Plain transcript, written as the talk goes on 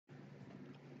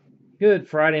Good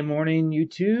Friday morning,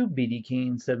 YouTube. BD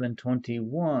King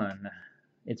 721.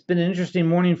 It's been an interesting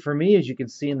morning for me. As you can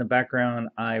see in the background,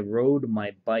 I rode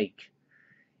my bike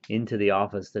into the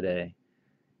office today.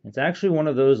 It's actually one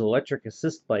of those electric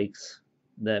assist bikes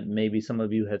that maybe some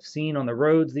of you have seen on the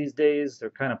roads these days. They're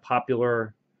kind of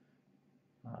popular.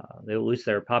 At least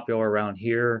they're popular around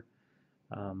here.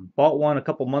 Bought one a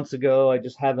couple months ago. I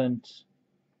just haven't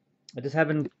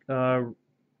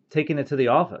taking it to the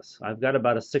office. I've got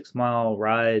about a 6 mile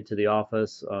ride to the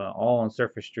office, all on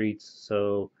surface streets,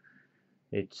 so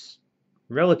it's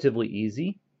relatively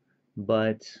easy,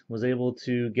 but was able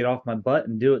to get off my butt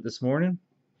and do it this morning,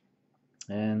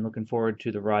 and looking forward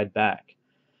to the ride back.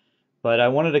 But I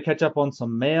wanted to catch up on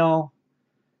some mail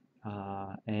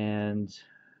and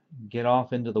get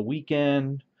off into the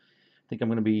weekend. I think I'm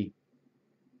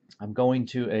going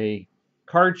to a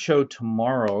card show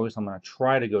tomorrow, so I'm going to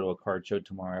try to go to a card show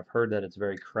tomorrow. I've heard that it's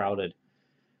very crowded.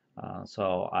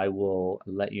 So I will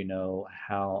let you know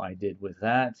how I did with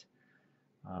that.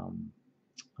 Um,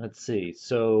 let's see.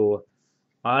 So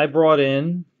I brought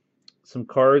in some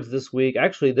cards this week.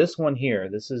 Actually, this one here,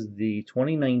 this is the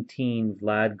 2019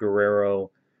 Vlad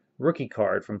Guerrero rookie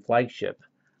card from Flagship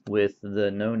with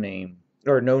the no name,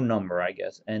 or no number, I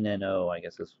guess. NNO, I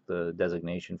guess is the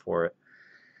designation for it.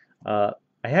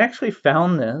 I actually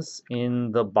found this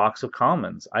in the box of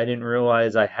commons. I didn't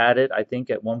realize I had it, I think,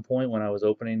 at one point when I was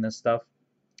opening this stuff.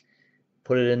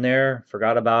 Put it in there,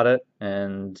 forgot about it,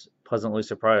 and pleasantly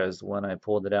surprised when I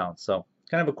pulled it out. So,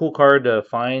 kind of a cool card to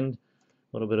find. A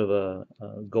little bit of a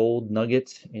gold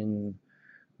nugget in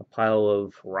a pile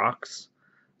of rocks.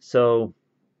 So,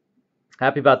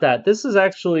 happy about that. This is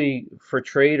actually for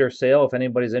trade or sale. If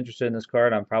anybody's interested in this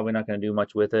card, I'm probably not going to do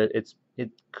much with it.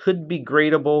 It could be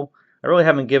gradable. I really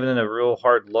haven't given it a real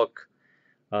hard look.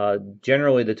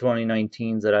 Generally, the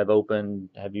 2019s that I've opened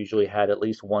have usually had at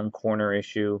least one corner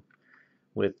issue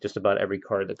with just about every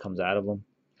card that comes out of them.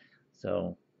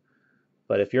 So,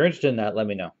 but if you're interested in that, let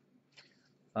me know.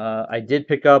 I did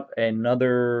pick up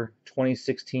another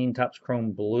 2016 Topps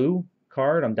Chrome Blue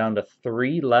card. I'm down to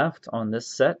 3 left on this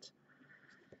set.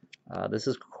 This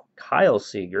is Kyle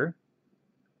Seager,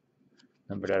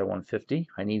 numbered out of 150.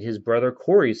 I need his brother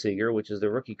Corey Seager, which is the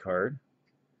rookie card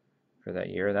for that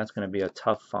year. That's going to be a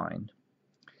tough find.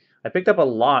 I picked up a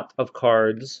lot of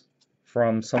cards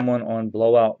from someone on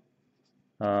Blowout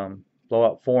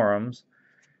forums,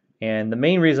 and the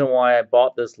main reason why I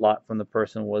bought this lot from the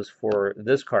person was for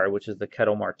this card, which is the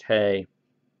Kettle Marte. I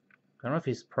don't know if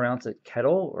he's pronounced it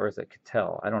Kettle or is it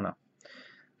Kettle. I don't know.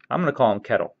 I'm going to call him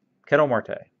Kettle. Kettle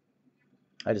Marte.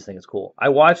 I just think it's cool. I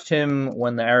watched him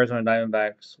when the Arizona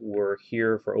Diamondbacks were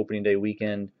here for opening day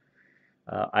weekend.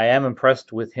 I am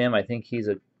impressed with him. I think he's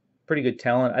a pretty good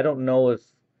talent. I don't know if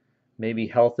maybe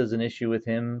health is an issue with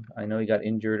him. I know he got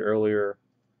injured earlier,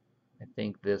 I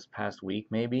think this past week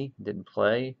maybe. Didn't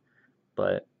play,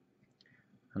 but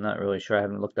I'm not really sure. I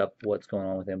haven't looked up what's going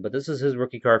on with him. But this is his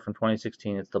rookie card from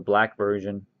 2016. It's the black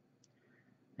version,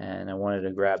 and I wanted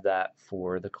to grab that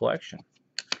for the collection.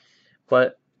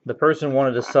 But the person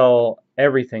wanted to sell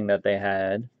everything that they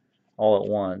had all at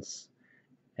once,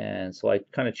 and so I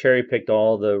kind of cherry-picked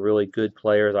all the really good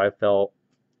players I felt.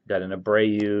 Got an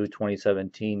Abreu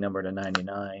 2017, number to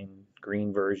 99,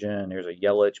 green version. There's a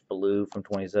Yelich blue from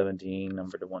 2017,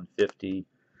 number to 150.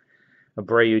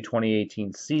 Abreu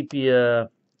 2018 sepia,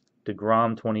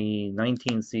 DeGrom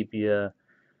 2019 sepia.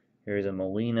 Here's a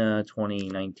Molina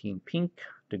 2019 pink,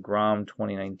 DeGrom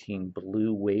 2019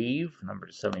 blue wave, number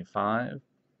to 75.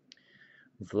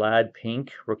 Vlad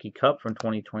pink rookie cup from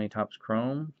 2020 Topps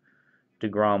Chrome.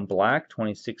 DeGrom black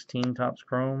 2016 Topps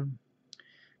Chrome.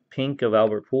 Pink of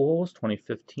Albert Pujols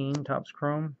 2015 Topps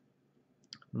Chrome.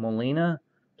 Molina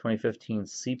 2015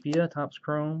 sepia Topps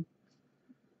Chrome.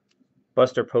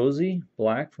 Buster Posey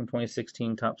black from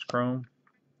 2016 Topps Chrome.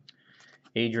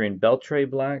 Adrian Beltre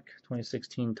black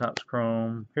 2016 Topps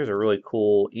Chrome. Here's a really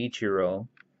cool Ichiro.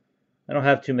 I don't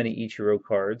have too many Ichiro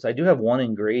cards. I do have one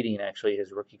in grading, actually,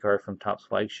 his rookie card from Topps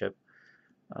Flagship.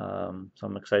 So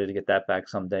I'm excited to get that back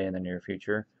someday in the near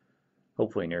future.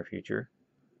 Hopefully near future.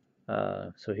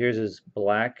 So here's his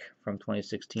black from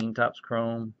 2016 Topps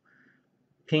Chrome.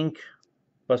 Pink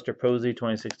Buster Posey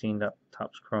 2016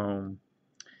 Topps Chrome.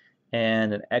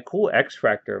 And a cool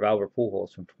X-Fractor of Albert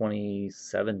Pujols from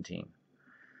 2017.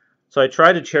 So I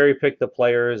try to cherry pick the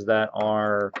players that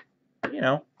are,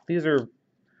 these are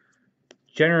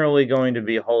generally going to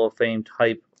be Hall of Fame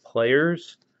type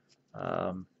players.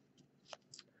 Vlad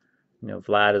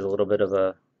is a little bit of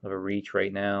a reach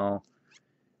right now,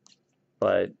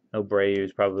 but Abreu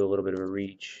is probably a little bit of a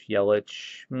reach.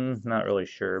 Yelich, not really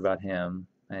sure about him,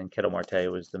 and Kettle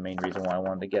Marte was the main reason why I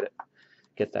wanted to get it.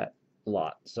 get that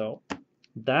lot. So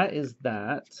that is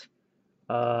that.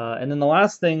 And then the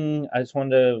last thing I just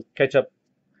wanted to catch up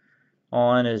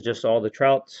on is just all the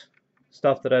trout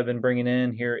stuff that I've been bringing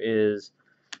in. Here is,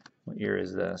 what year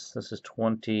is this? This is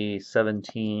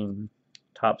 2017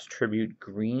 Topps Tribute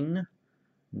Green,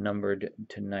 numbered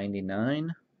to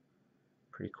 99.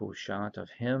 Pretty cool shot of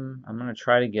him. I'm going to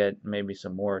try to get maybe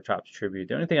some more Topps Tribute.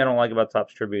 The only thing I don't like about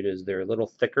Topps Tribute is they're a little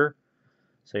thicker.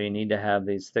 So you need to have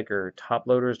these thicker top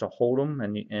loaders to hold them.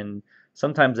 And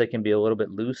sometimes they can be a little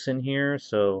bit loose in here.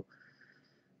 So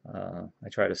I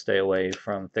try to stay away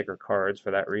from thicker cards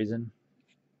for that reason.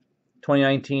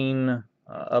 2019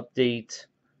 update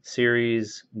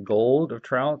series gold of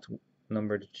Trout,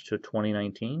 numbered to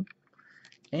 2019.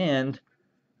 And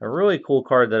a really cool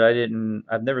card that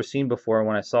I've never seen before.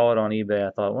 When I saw it on eBay,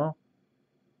 I thought, well,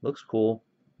 looks cool.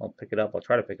 I'll pick it up. I'll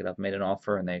try to pick it up. Made an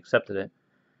offer and they accepted it.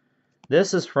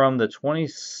 This is from the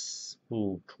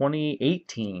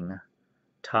 2018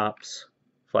 Topps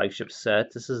flagship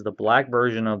set. This is the black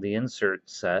version of the insert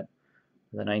set,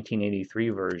 the 1983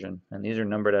 version, and these are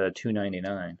numbered at a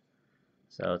 299.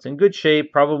 So it's in good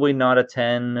shape. Probably not a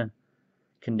 10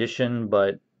 condition,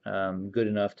 but good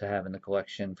enough to have in the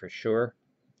collection for sure.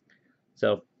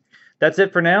 So that's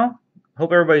it for now.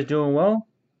 Hope everybody's doing well.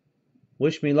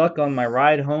 Wish me luck on my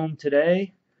ride home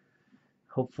today.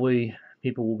 Hopefully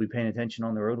people will be paying attention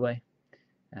on the roadway.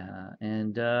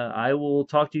 And I will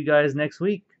talk to you guys next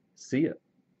week. See ya.